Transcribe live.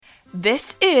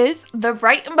This is the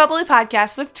Bright and Bubbly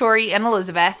podcast with Tori and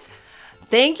Elizabeth.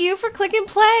 Thank you for clicking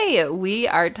play. We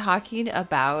are talking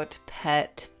about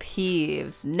pet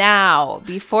peeves. Now,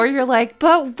 before you're like,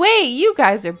 but wait, you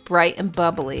guys are bright and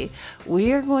bubbly,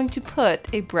 we are going to put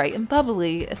a bright and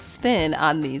bubbly spin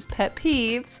on these pet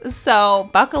peeves. So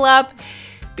buckle up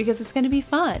because it's going to be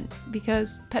fun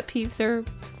because pet peeves are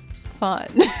fun.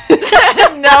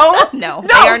 No,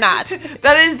 they are not.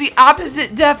 That is the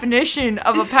opposite definition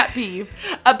of a pet peeve.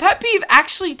 A pet peeve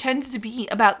actually tends to be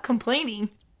about complaining.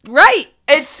 Right.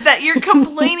 It's that you're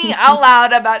complaining out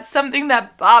loud about something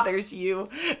that bothers you,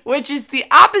 which is the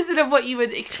opposite of what you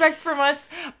would expect from us.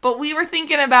 But we were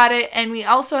thinking about it, and we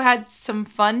also had some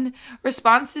fun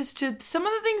responses to some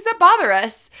of the things that bother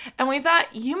us. And we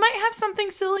thought you might have something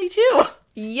silly too.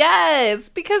 Yes,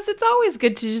 because it's always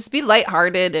good to just be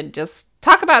lighthearted and just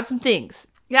talk about some things.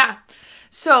 Yeah.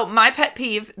 So my pet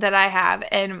peeve that I have,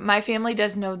 and my family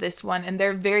does know this one, and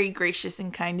they're very gracious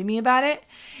and kind to me about it,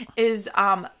 is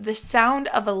the sound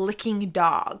of a licking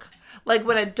dog. Like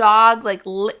when a dog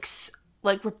licks,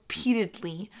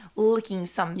 repeatedly licking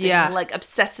something, like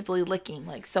obsessively licking,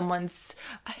 like someone's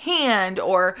hand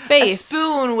or face, a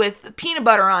spoon with peanut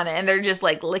butter on it, and they're just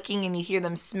licking, and you hear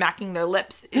them smacking their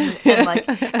lips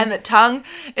and the tongue.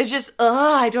 It's just,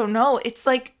 I don't know. It's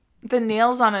like the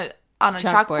nails on a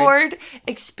chalkboard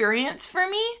experience for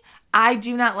me. I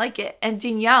do not like it. And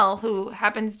Danielle,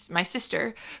 my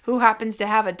sister, who happens to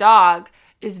have a dog,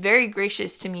 is very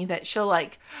gracious to me that she'll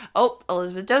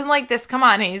Elizabeth doesn't like this. Come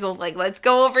on, Hazel. Let's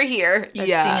go over here. That's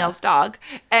Danielle's dog.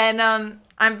 And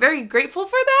I'm very grateful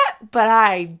for that, but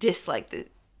I dislike the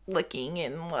licking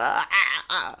and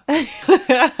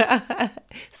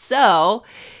So,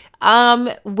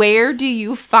 where do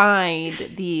you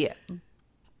find the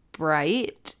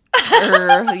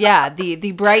the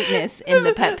brightness in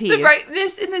the pet peeve? The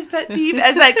brightness in this pet peeve,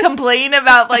 as I complain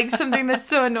about something that's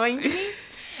so annoying to me,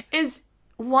 is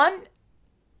one,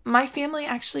 my family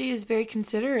actually is very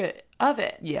considerate of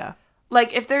it. Yeah.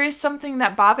 If there is something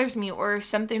that bothers me or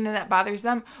something that bothers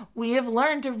them, we have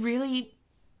learned to really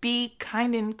be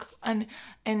kind and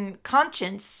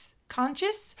conscious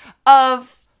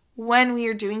of when we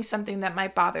are doing something that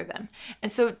might bother them.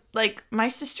 And so, my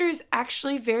sister is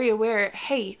actually very aware,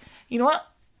 hey, you know what?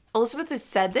 Elizabeth has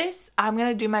said this. I'm going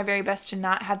to do my very best to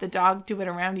not have the dog do it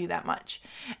around you that much.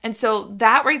 And so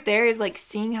that right there is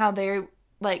seeing how they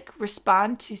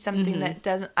respond to something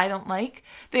that I don't like.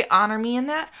 They honor me in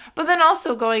that. But then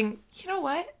also going, you know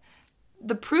what?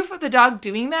 The proof of the dog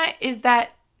doing that is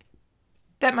that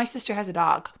my sister has a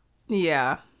dog.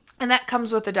 Yeah. And that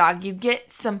comes with a dog. You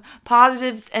get some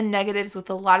positives and negatives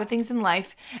with a lot of things in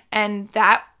life. And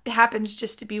that happens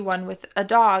just to be one with a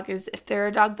dog, is if they're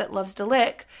a dog that loves to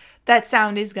lick, that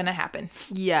sound is going to happen.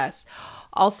 Yes.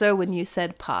 Also, when you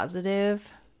said positive,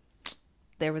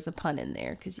 there was a pun in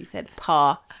there because you said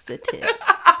positive.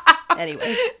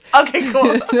 Anyways. Okay,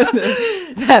 cool.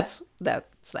 That's that.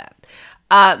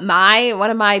 One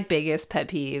of my biggest pet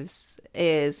peeves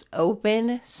is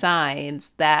open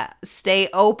signs that stay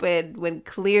open when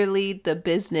clearly the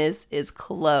business is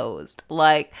closed.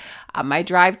 On my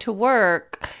drive to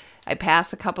work, I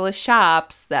pass a couple of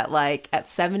shops that at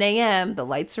 7 a.m. the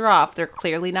lights are off. They're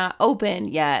clearly not open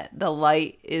yet. The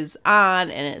light is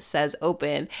on and it says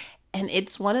open. And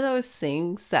it's one of those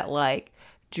things that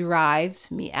drives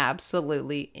me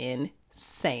absolutely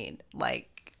insane.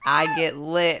 I get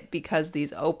lit because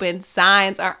these open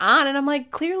signs are on and I'm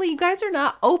clearly you guys are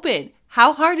not open.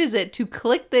 How hard is it to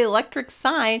click the electric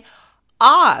sign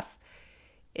off?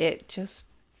 It just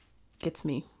gets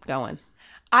me going.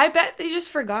 I bet they just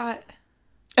forgot.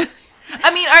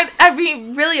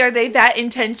 Really, are they that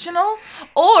intentional?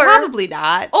 Or probably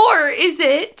not. Or is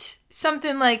it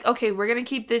something okay, we're going to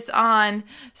keep this on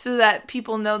so that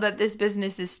people know that this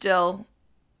business is still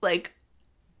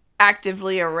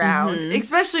actively around,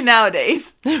 especially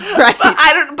nowadays. Right.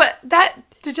 But that,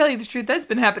 to tell you the truth, that's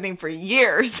been happening for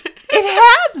years.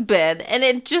 It has been. And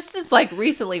it just is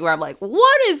recently where I'm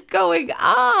what is going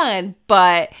on?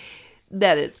 But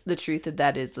that is the truth of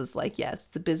that is yes,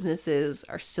 the businesses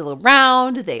are still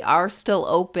around. They are still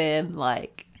open.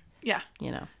 Yeah.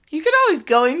 You know. You could always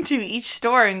go into each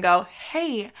store and go,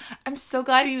 hey, I'm so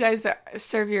glad you guys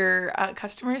serve your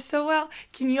customers so well.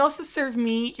 Can you also serve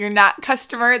me, your not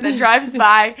customer that drives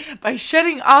by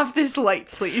shutting off this light,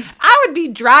 please? I would be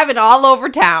driving all over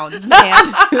towns, man.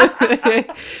 I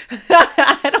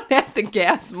don't have the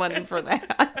gas money for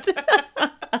that.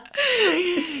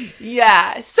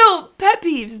 Yeah. So pet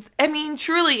peeves.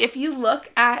 Truly, if you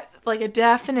look at like a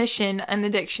definition in the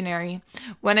dictionary,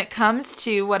 when it comes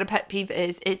to what a pet peeve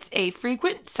is, it's a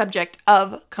frequent subject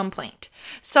of complaint.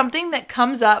 Something that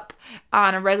comes up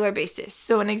on a regular basis.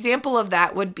 So an example of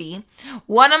that would be,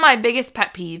 one of my biggest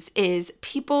pet peeves is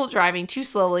people driving too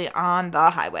slowly on the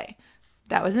highway.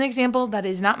 That was an example. That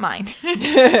is not mine.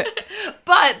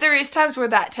 But there is times where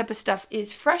that type of stuff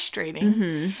is frustrating.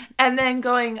 Mm-hmm. And then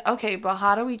going, okay, well,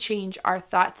 how do we change our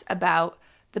thoughts about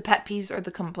the pet peeves or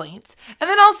the complaints? And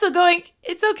then also going,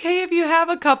 it's okay if you have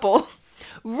a couple.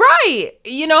 Right.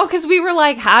 Because we were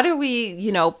like, how do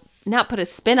we, not put a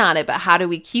spin on it, but how do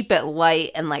we keep it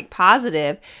light and like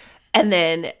positive? And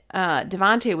then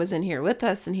Devontae was in here with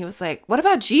us and he was like, what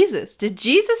about Jesus? Did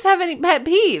Jesus have any pet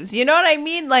peeves? You know what I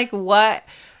mean? Like, what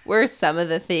were some of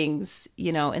the things,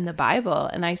 in the Bible?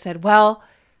 And I said, well,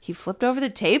 he flipped over the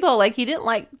table. Like, he didn't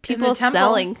like people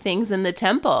selling things in the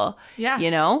temple. Yeah.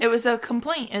 It was a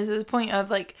complaint. It was a point of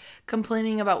like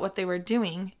complaining about what they were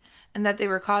doing and that they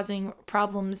were causing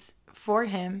problems for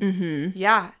him. Mm-hmm.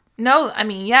 Yeah. No, I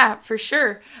mean, yeah, for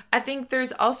sure. I think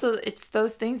there's also, it's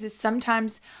those things is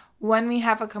sometimes when we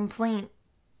have a complaint,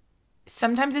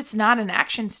 sometimes it's not an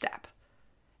action step.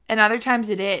 And other times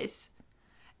it is.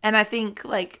 And I think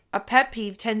like a pet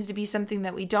peeve tends to be something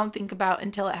that we don't think about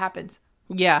until it happens.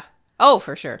 Yeah. Oh,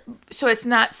 for sure. So it's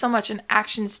not so much an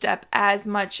action step as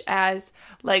much as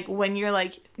like when you're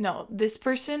like, no, this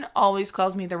person always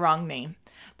calls me the wrong name.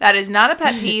 That is not a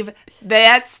pet peeve.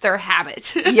 That's their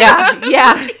habit. Yeah,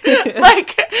 yeah.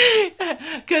 Like,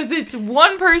 because it's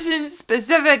one person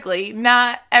specifically,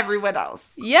 not everyone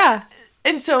else. Yeah.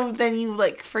 And so then you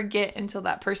like forget until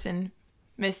that person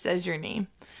missays your name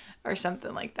or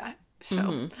something like that.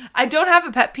 So I don't have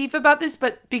a pet peeve about this,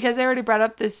 but because I already brought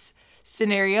up this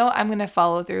scenario, I'm going to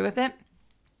follow through with it.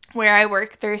 Where I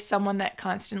work, there's someone that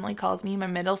constantly calls me my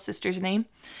middle sister's name.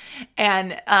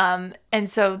 And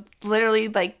so literally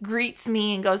like greets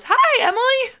me and goes, "Hi,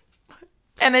 Emily."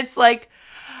 And it's like,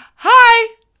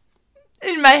 "Hi."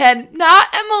 In my head,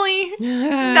 not Emily,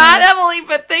 not Emily,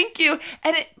 but thank you.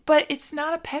 But it's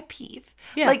not a pet peeve.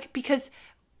 Yeah. Like, because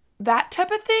that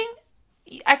type of thing,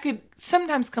 I could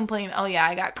sometimes complain, oh yeah,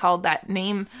 I got called that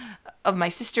name of my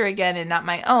sister again and not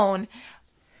my own.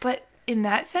 But in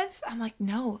that sense, I'm like,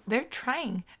 no, they're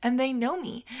trying and they know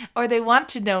me or they want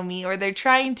to know me or they're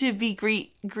trying to be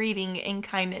greeting in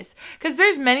kindness. Because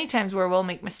there's many times where we'll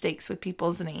make mistakes with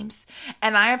people's names.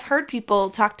 And I have heard people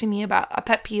talk to me about a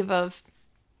pet peeve of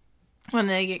when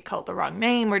they get called the wrong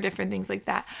name or different things like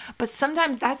that. But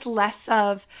sometimes that's less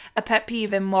of a pet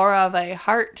peeve and more of a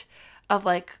heart of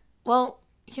like, well,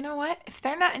 you know what? If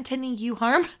they're not intending you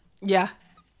harm. Yeah.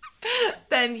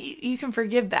 Then you can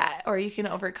forgive that or you can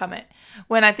overcome it.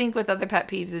 When I think with other pet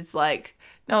peeves, it's like,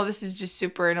 no, this is just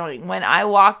super annoying. When I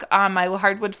walk on my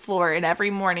hardwood floor and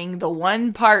every morning the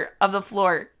one part of the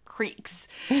floor creaks.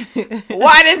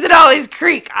 Why does it always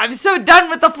creak? I'm so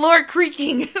done with the floor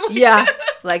creaking. Yeah,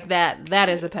 like that. That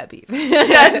is a pet peeve.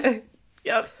 Yes.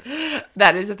 Yep.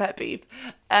 That is a pet peeve.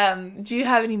 Do you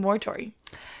have any more, Tori?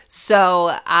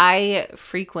 So I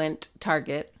frequent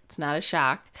Target. It's not a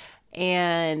shock.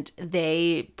 And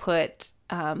they put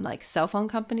like cell phone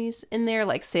companies in there,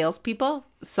 like salespeople.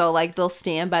 So like they'll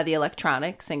stand by the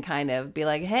electronics and kind of be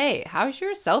like, hey, how's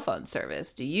your cell phone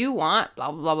service? Do you want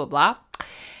blah, blah, blah, blah, blah.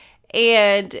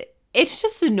 And it's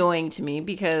just annoying to me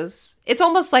because it's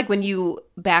almost like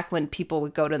back when people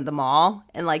would go to the mall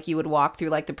and like you would walk through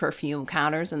like the perfume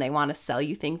counters and they want to sell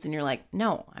you things. And you're like,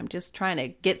 no, I'm just trying to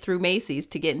get through Macy's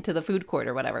to get into the food court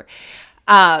or whatever.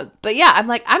 But yeah, I'm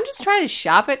like, I'm just trying to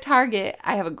shop at Target.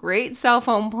 I have a great cell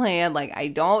phone plan. Like, I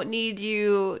don't need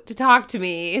you to talk to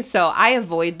me. So I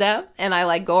avoid them and I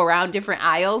like go around different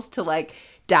aisles to like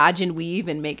dodge and weave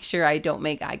and make sure I don't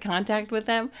make eye contact with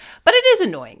them. But it is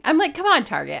annoying. I'm like, come on,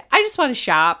 Target. I just want to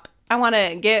shop. I want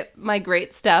to get my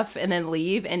great stuff and then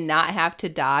leave and not have to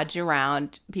dodge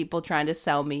around people trying to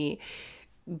sell me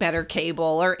better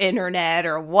cable or internet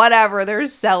or whatever they're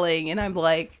selling. And I'm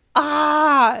like,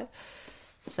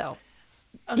 So,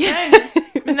 okay.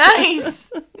 Nice.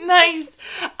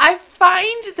 I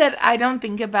find that I don't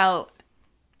think about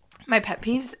my pet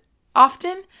peeves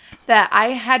often, that I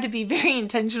had to be very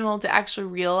intentional to actually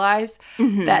realize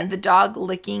that the dog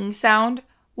licking sound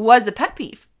was a pet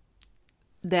peeve.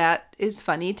 That is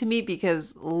funny to me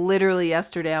because literally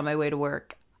yesterday on my way to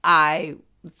work, I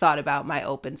thought about my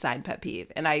open sign pet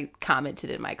peeve and I commented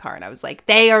in my car and I was like,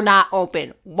 they are not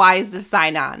open. Why is the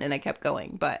sign on? And I kept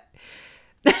going, but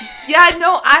yeah,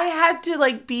 no, I had to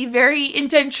like be very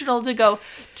intentional to go,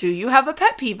 do you have a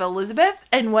pet peeve, Elizabeth?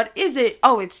 And what is it?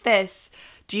 Oh, it's this.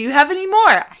 Do you have any more?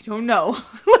 I don't know.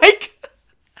 Like,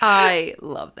 I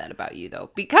love that about you, though,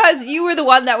 because you were the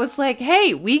one that was like,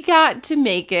 hey, we got to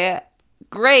make it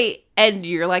great. And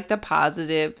you're like the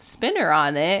positive spinner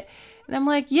on it. And I'm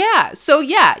like, yeah. So,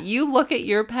 yeah, you look at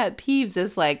your pet peeves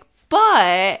as like,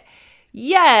 but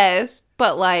yes,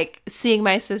 but like seeing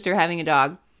my sister having a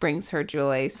dog brings her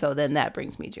joy. So then that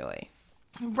brings me joy.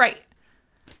 Right.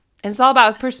 And it's all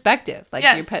about perspective. Like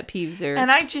Yes. your pet peeves are.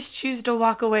 And I just choose to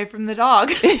walk away from the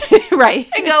dog. Right.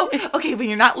 I go, okay, when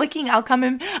you're not licking, I'll come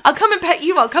and pet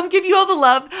you. I'll come give you all the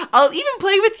love. I'll even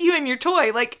play with you and your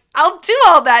toy. Like, I'll do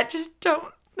all that. Just don't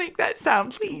make that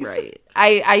sound, please. Right.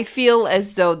 I feel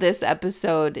as though this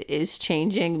episode is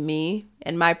changing me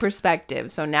and my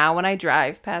perspective. So now when I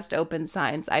drive past open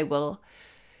signs, I will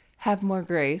have more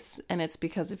grace, and it's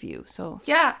because of you. So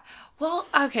Yeah. Well,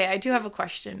 okay, I do have a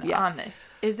question Yeah. on this.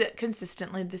 Is it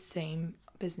consistently the same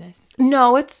business?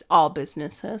 no, it's all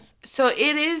businesses. So it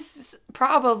is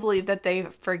probably that they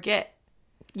forget.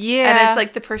 Yeah. And it's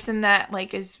like the person that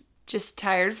like is just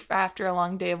tired after a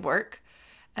long day of work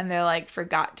and they're like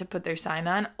forgot to put their sign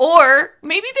on, or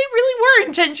maybe they really were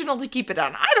intentional to keep it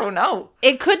on. I don't know.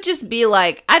 it could just be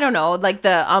like, I don't know, like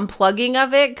the unplugging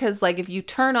of it. Because like if you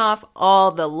turn off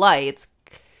all the lights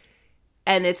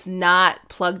and it's not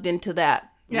plugged into that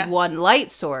Yes. one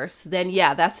light source, then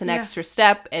yeah, that's an Yeah. extra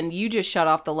step. And you just shut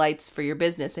off the lights for your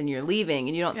business and you're leaving.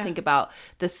 And you don't Yeah. think about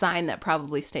the sign that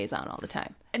probably stays on all the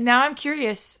time. And now I'm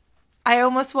curious. I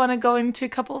almost want to go into a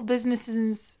couple of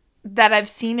businesses that I've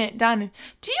seen it done.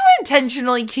 Do you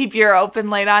intentionally keep your open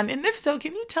light on? And if so,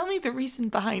 can you tell me the reason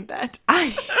behind that?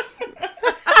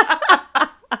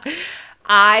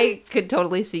 I could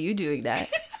totally see you doing that.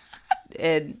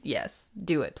 And yes,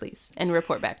 do it, please. And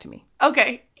report back to me.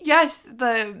 Okay. Yes.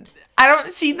 I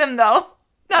don't see them though.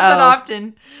 Not that Oh.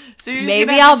 often. So you're just Maybe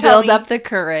gonna have I'll to tell build me up the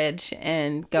courage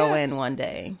and go Yeah. in one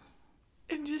day.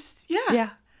 and just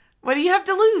What do you have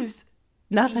to lose?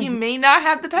 Nothing. You may not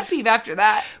have the pet peeve after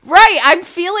that. Right. I'm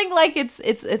feeling like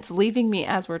it's leaving me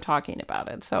as we're talking about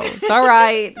it. So it's all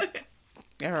right.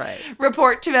 All right.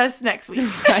 Report to us next week.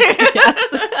 Right. Yes.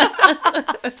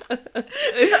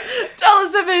 Tell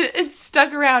us if it's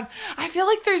stuck around. I feel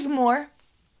like there's more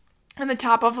on the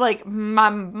top of like my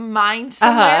mind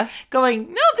somewhere going,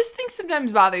 no, this thing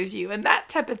sometimes bothers you and that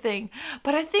type of thing.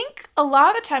 But I think a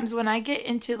lot of the times when I get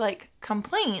into like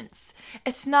complaints,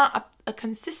 it's not a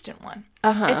consistent one.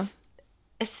 It's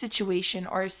a situation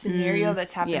or a scenario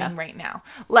that's happening right now.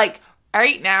 Like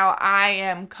right now, I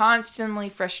am constantly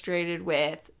frustrated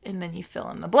with, and then you fill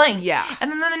in the blank. Yeah.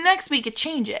 And then the next week it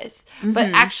changes. But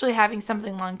actually having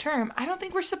something long term, I don't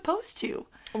think we're supposed to.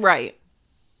 Right.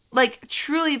 Like,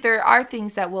 truly, there are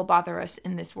things that will bother us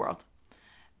in this world.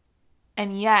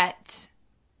 And yet,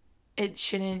 it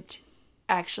shouldn't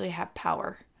actually have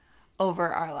power over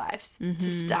our lives to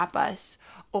stop us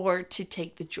or to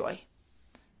take the joy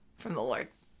from the Lord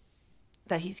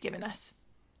that He's given us.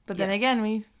 But then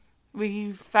again,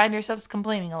 we find ourselves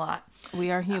complaining a lot. We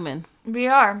are human. We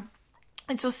are.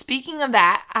 And so speaking of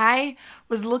that, I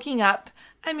was looking up,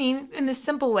 I mean, in this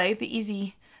simple way, the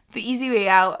easy way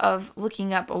out of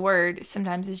looking up a word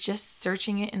sometimes is just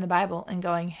searching it in the Bible and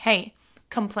going, hey,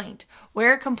 complaint.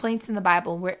 Where are complaints in the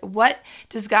Bible? What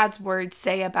does God's word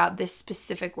say about this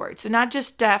specific word? So not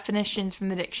just definitions from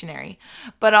the dictionary,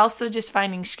 but also just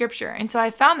finding scripture. And so I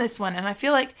found this one, and I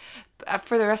feel like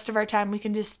for the rest of our time, we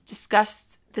can just discuss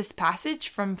this passage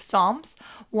from Psalms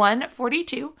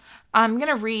 142. I'm going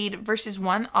to read verses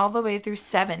 1 all the way through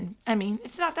 7. I mean,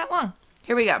 it's not that long.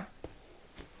 Here we go.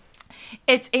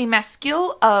 It's a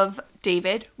maskil of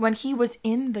David when he was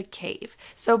in the cave.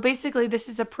 So basically, this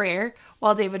is a prayer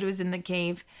while David was in the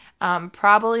cave,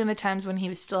 probably in the times when he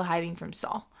was still hiding from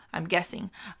Saul, I'm guessing.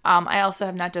 I also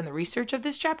have not done the research of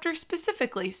this chapter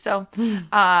specifically. So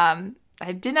I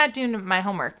did not do my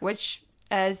homework, which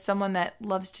as someone that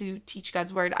loves to teach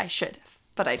God's word, I should have,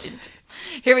 but I didn't.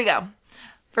 Here we go.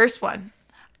 Verse 1.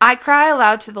 I cry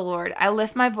aloud to the Lord. I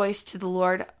lift my voice to the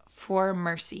Lord for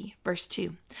mercy. Verse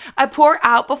 2. I pour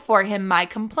out before him my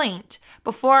complaint.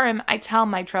 Before him I tell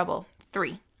my trouble.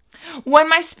 3. When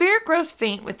my spirit grows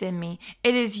faint within me,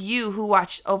 it is you who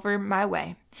watch over my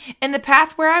way. In the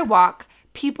path where I walk,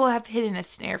 people have hidden a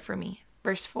snare for me.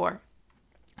 Verse 4.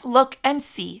 Look and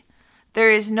see. There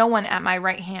is no one at my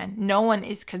right hand. No one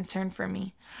is concerned for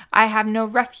me. I have no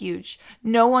refuge.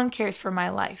 No one cares for my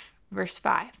life. Verse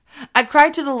 5. I cry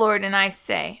to the Lord and I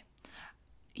say,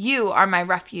 you are my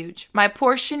refuge, my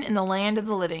portion in the land of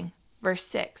the living. Verse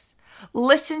 6.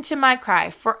 Listen to my cry,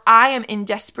 for I am in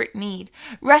desperate need.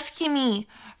 Rescue me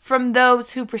from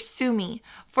those who pursue me,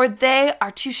 for they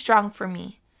are too strong for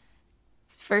me.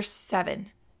 Verse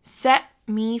 7. Set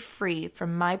me free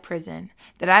from my prison,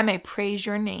 that I may praise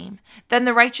your name. Then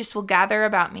the righteous will gather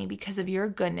about me because of your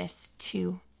goodness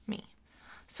to me.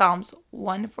 Psalms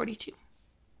 142.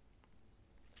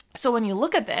 So when you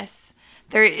look at this,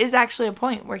 there is actually a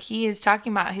point where he is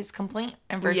talking about his complaint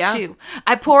in verse 2.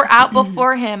 I pour out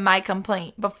before him my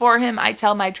complaint. Before him I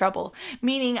tell my trouble.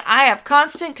 Meaning I have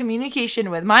constant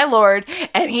communication with my Lord,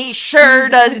 and he sure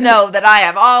does know that I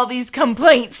have all these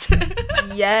complaints.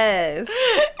 Yes.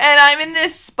 And I'm in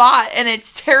this spot, and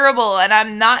it's terrible, and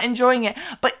I'm not enjoying it.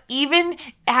 But even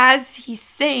as he's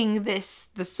saying this,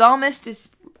 the psalmist is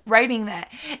writing that.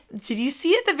 Did you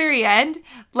see at the very end?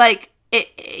 Like,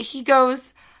 he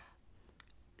goes,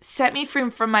 set me free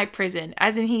from my prison.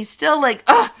 As in, he's still like,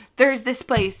 there's this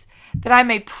place that I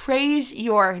may praise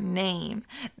your name.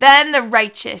 Then the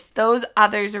righteous, those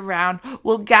others around,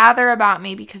 will gather about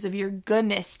me because of your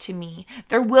goodness to me.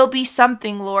 There will be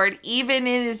something, Lord, even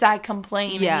as I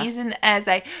complain, and even as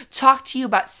I talk to you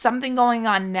about something going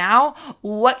on now,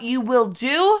 what you will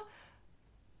do,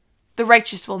 the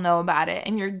righteous will know about it,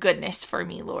 and your goodness for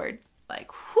me, Lord. Like,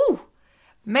 whew.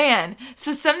 Man,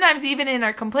 so sometimes even in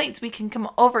our complaints, we can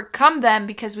overcome them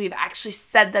because we've actually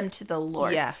said them to the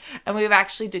Lord. Yeah. And we've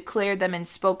actually declared them and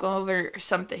spoken over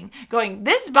something, going,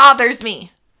 this bothers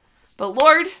me. But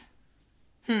Lord,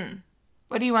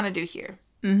 what do you want to do here?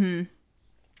 Mm-hmm.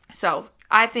 So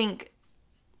I think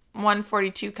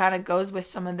 142 kind of goes with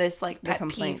some of this like pet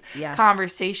peeve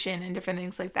conversation and different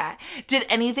things like that. Did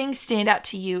anything stand out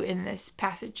to you in this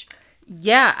passage?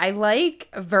 Yeah, I like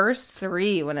verse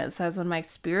 3 when it says, when my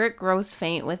spirit grows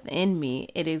faint within me,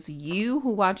 it is you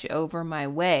who watch over my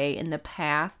way. In the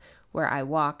path where I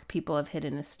walk, people have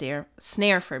hidden a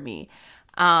snare for me.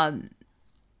 And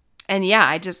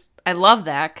yeah, I love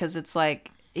that because it's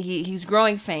like he's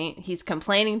growing faint. He's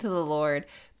complaining to the Lord,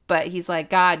 but he's like,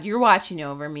 God, you're watching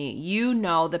over me. You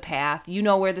know the path. You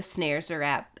know where the snares are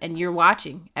at, and you're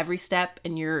watching every step,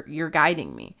 and you're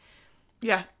guiding me.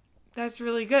 Yeah, that's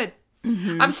really good.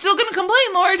 Mm-hmm. I'm still gonna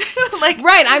complain, Lord.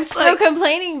 I'm still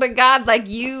complaining, but God, like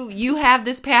you have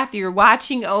this path. You're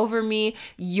watching over me.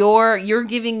 You're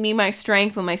giving me my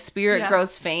strength when my spirit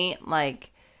grows faint.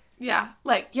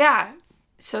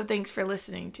 So thanks for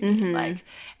listening to me.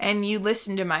 And you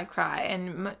listen to my cry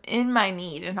and in my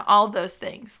need and all those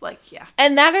things.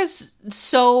 And that is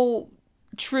so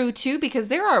true too, because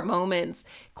there are moments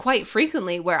quite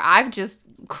frequently where I've just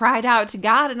cried out to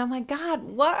God and I'm like, God,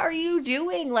 what are you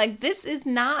doing? Like, this is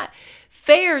not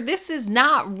fair. This is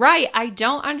not right. I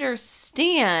don't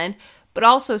understand. But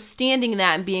also standing in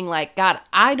that and being like, God,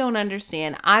 I don't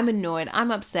understand. I'm annoyed. I'm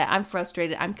upset. I'm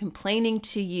frustrated. I'm complaining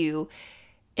to you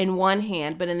in one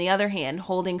hand, but in the other hand,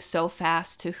 holding so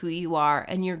fast to who you are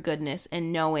and your goodness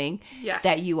and knowing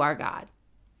that you are God.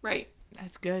 Right.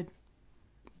 That's good.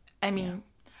 I mean,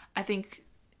 I think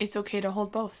it's okay to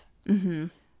hold both. Mm-hmm.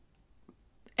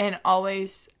 And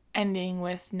always ending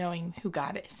with knowing who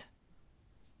God is.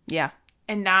 Yeah.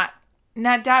 And not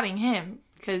doubting him,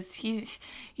 because you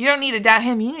don't need to doubt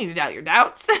him. You need to doubt your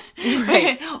doubts.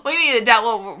 Right. We need to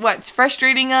doubt what's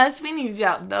frustrating us. We need to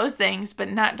doubt those things,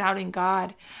 but not doubting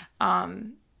God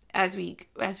as we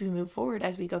move forward,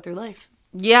 as we go through life.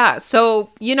 Yeah,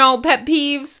 so, pet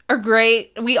peeves are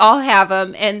great. We all have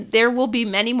them, and there will be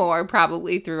many more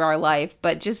probably through our life,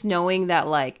 but just knowing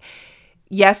that,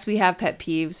 yes, we have pet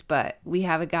peeves, but we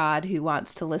have a God who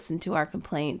wants to listen to our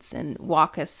complaints and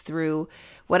walk us through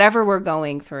whatever we're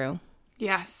going through.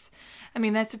 Yes. I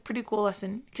mean, that's a pretty cool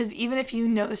lesson, because even if you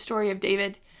know the story of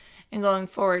David and going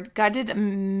forward, God did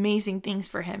amazing things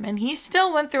for him, and he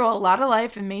still went through a lot of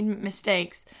life and made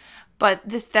mistakes. But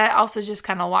that also just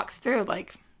kind of walks through oh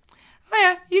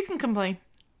yeah, you can complain.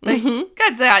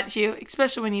 God's got you,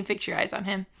 especially when you fix your eyes on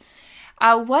him.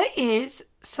 What is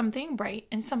something bright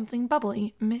and something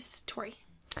bubbly, Miss Tori?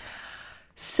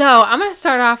 So I'm going to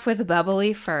start off with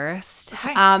bubbly first.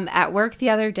 Okay. At work the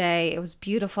other day, it was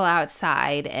beautiful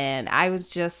outside, and I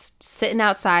was just sitting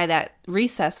outside at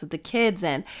recess with the kids,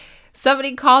 and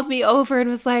somebody called me over and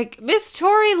was like, Miss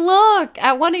Tori, look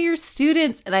at one of your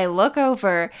students. And I look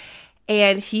over,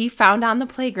 and he found on the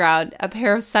playground a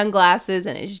pair of sunglasses,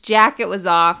 and his jacket was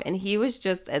off, and he was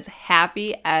just as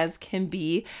happy as can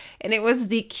be. And it was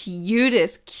the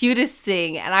cutest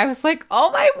thing. And I was like,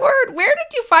 oh my word, where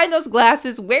did you find those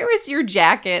glasses? Where is your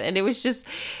jacket? And it was just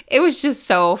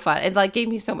so fun. It gave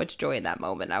me so much joy in that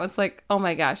moment. I was like, oh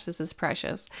my gosh, this is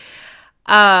precious.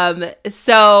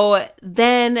 So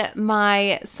then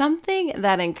something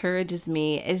that encourages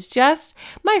me is just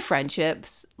my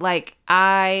friendships.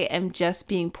 I am just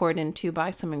being poured into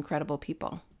by some incredible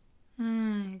people.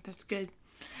 That's good.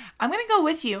 I'm going to go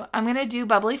with you. I'm going to do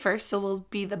bubbly first, so we'll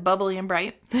be the bubbly and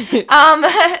bright.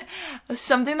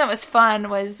 Something that was fun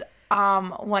was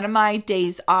one of my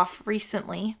days off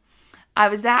recently. I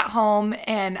was at home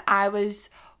and I was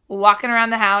walking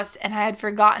around the house and I had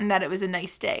forgotten that it was a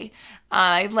nice day.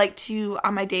 I like to,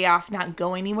 on my day off, not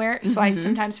go anywhere. So I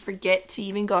sometimes forget to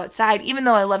even go outside, even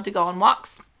though I love to go on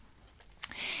walks.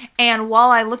 And while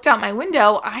I looked out my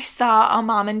window, I saw a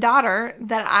mom and daughter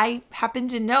that I happen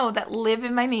to know that live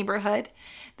in my neighborhood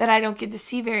that I don't get to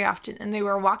see very often. And they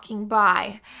were walking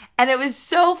by. And it was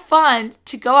so fun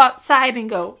to go outside and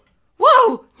go,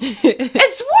 whoa,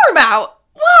 it's warm out.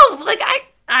 Whoa, like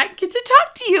I get to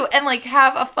talk to you and like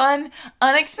have a fun,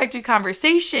 unexpected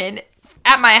conversation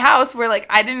at my house where like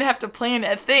I didn't have to plan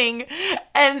a thing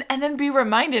and then be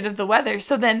reminded of the weather.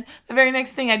 So then the very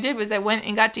next thing I did was I went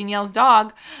and got Danielle's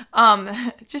dog,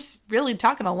 just really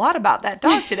talking a lot about that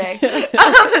dog today,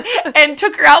 and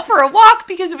took her out for a walk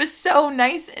because it was so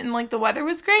nice and like the weather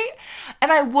was great.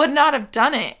 And I would not have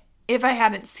done it if I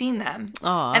hadn't seen them.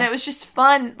 Aww. And it was just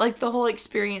fun. Like the whole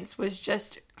experience was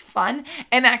just fun.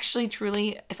 And actually,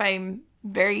 truly, if I'm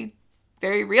very,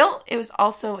 very real, it was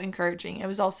also encouraging. It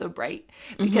was also bright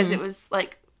because it was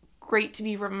like great to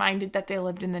be reminded that they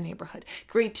lived in the neighborhood.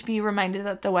 Great to be reminded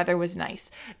that the weather was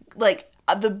nice. Like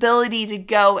the ability to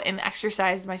go and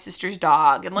exercise my sister's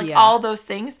dog and like all those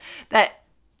things that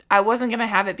I wasn't going to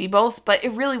have it be both, but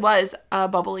it really was a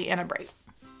bubbly and a bright.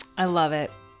 I love it.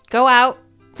 Go out,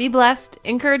 be blessed,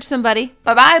 encourage somebody.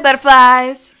 Bye-bye,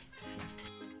 butterflies.